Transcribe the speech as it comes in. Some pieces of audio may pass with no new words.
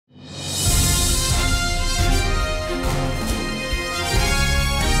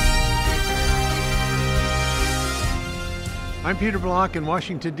I'm Peter Block in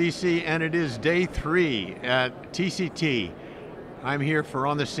Washington, D.C., and it is day 3 at TCT. I'm here for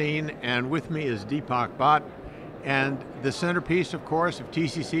On the Scene, and with me is Deepak Bhatt. And the centerpiece, of course, of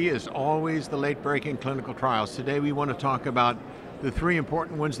TCT is always the late-breaking clinical trials. Today we want to talk about the 3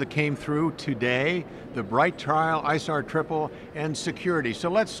 important ones that came through today: the BRIGHT trial, ISAR triple, and security. So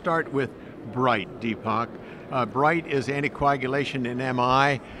let's start with BRIGHT, Deepak. BRIGHT is anticoagulation in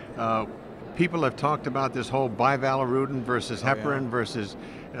MI. People have talked about this whole bivalirudin versus heparin versus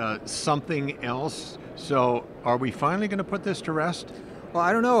something else. So are we finally going to put this to rest? Well,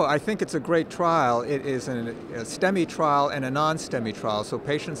 I don't know. I think it's a great trial. It is a STEMI trial and a non-STEMI trial. So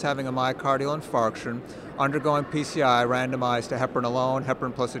patients having a myocardial infarction, undergoing PCI, randomized to heparin alone,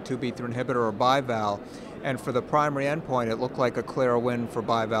 heparin plus a 2b3 inhibitor, or bival. And for the primary endpoint, it looked like a clear win for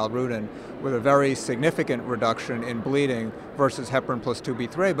bivalirudin, with a very significant reduction in bleeding versus heparin plus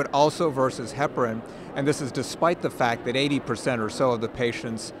 2b3, but also versus heparin. And this is despite the fact that 80% or so of the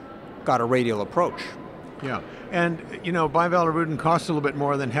patients got a radial approach. Yeah, and you know, bivalirudin costs a little bit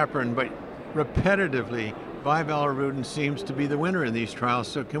more than heparin, but repetitively, bivalirudin seems to be the winner in these trials.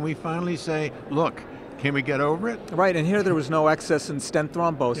 So can we finally say, look, can we get over it? Right, and here there was no excess in stent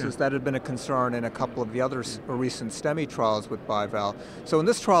thrombosis. That had been a concern in a couple of the other recent STEMI trials with bival. So in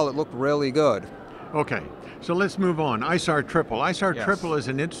this trial, it looked really good. Okay, so let's move on. ISAR triple. ISAR triple is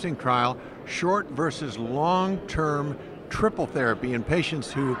an interesting trial, short versus long-term triple therapy in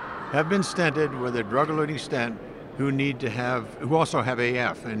patients who have been stented with a drug-eluting stent, who also have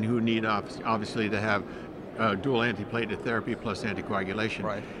AF and who need obviously to have dual antiplatelet therapy plus anticoagulation.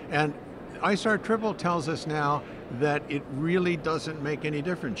 Right. And ISAR triple tells us now that it really doesn't make any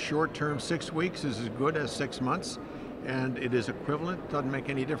difference. Short-term, 6 weeks is as good as 6 months, and it is equivalent, doesn't make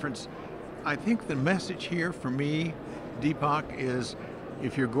any difference. I think the message here for me, Deepak, is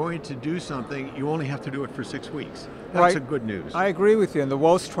if you're going to do something, you only have to do it for 6 weeks. That's a good news. I agree with you, and the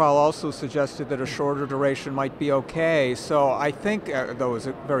WOS trial also suggested that a shorter duration might be okay. So I think, though it was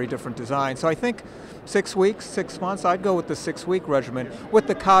a very different design, so I think 6 weeks, 6 months, I'd go with the 6-week regimen, with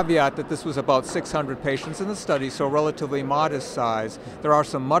the caveat that this was about 600 patients in the study, so relatively modest size. There are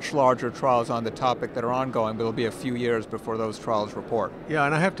some much larger trials on the topic that are ongoing, but it'll be a few years before those trials report. Yeah,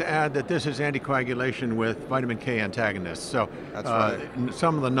 and I have to add that this is anticoagulation with vitamin K antagonists. So that's right.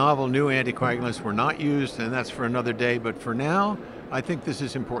 Some of the novel new anticoagulants were not used, and that's for another day, but for now, I think this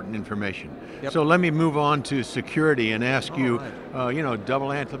is important information. Yep. So let me move on to security and ask you, you know, double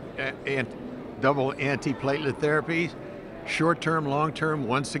antiplatelet therapy, short-term, long-term.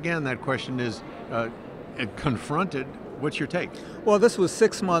 Once again, that question is confronted. What's your take? Well, this was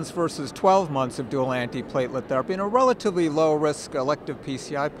 6 months versus 12 months of dual antiplatelet therapy in a relatively low-risk elective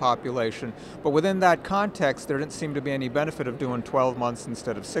PCI population. But within that context, there didn't seem to be any benefit of doing 12 months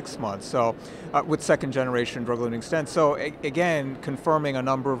instead of 6 months. So, with second-generation drug-eluting stents. So, again, confirming a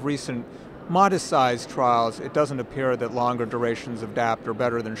number of recent modest-sized trials, it doesn't appear that longer durations of DAPT are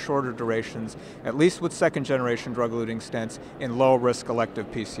better than shorter durations, at least with second-generation drug-eluting stents in low-risk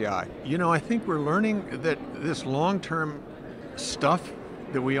elective PCI. You know, I think we're learning that this long-term stuff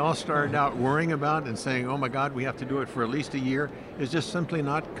that we all started out worrying about and saying, oh my God, we have to do it for at least a year, is just simply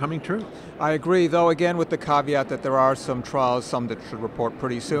not coming true. I agree, though again with the caveat that there are some trials, some that should report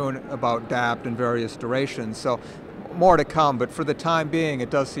pretty soon, about DAPT and various durations. So more to come, but for the time being, it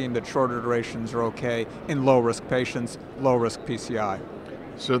does seem that shorter durations are okay in low-risk patients, low-risk PCI.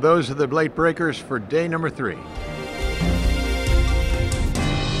 So those are the late breakers for day number 3.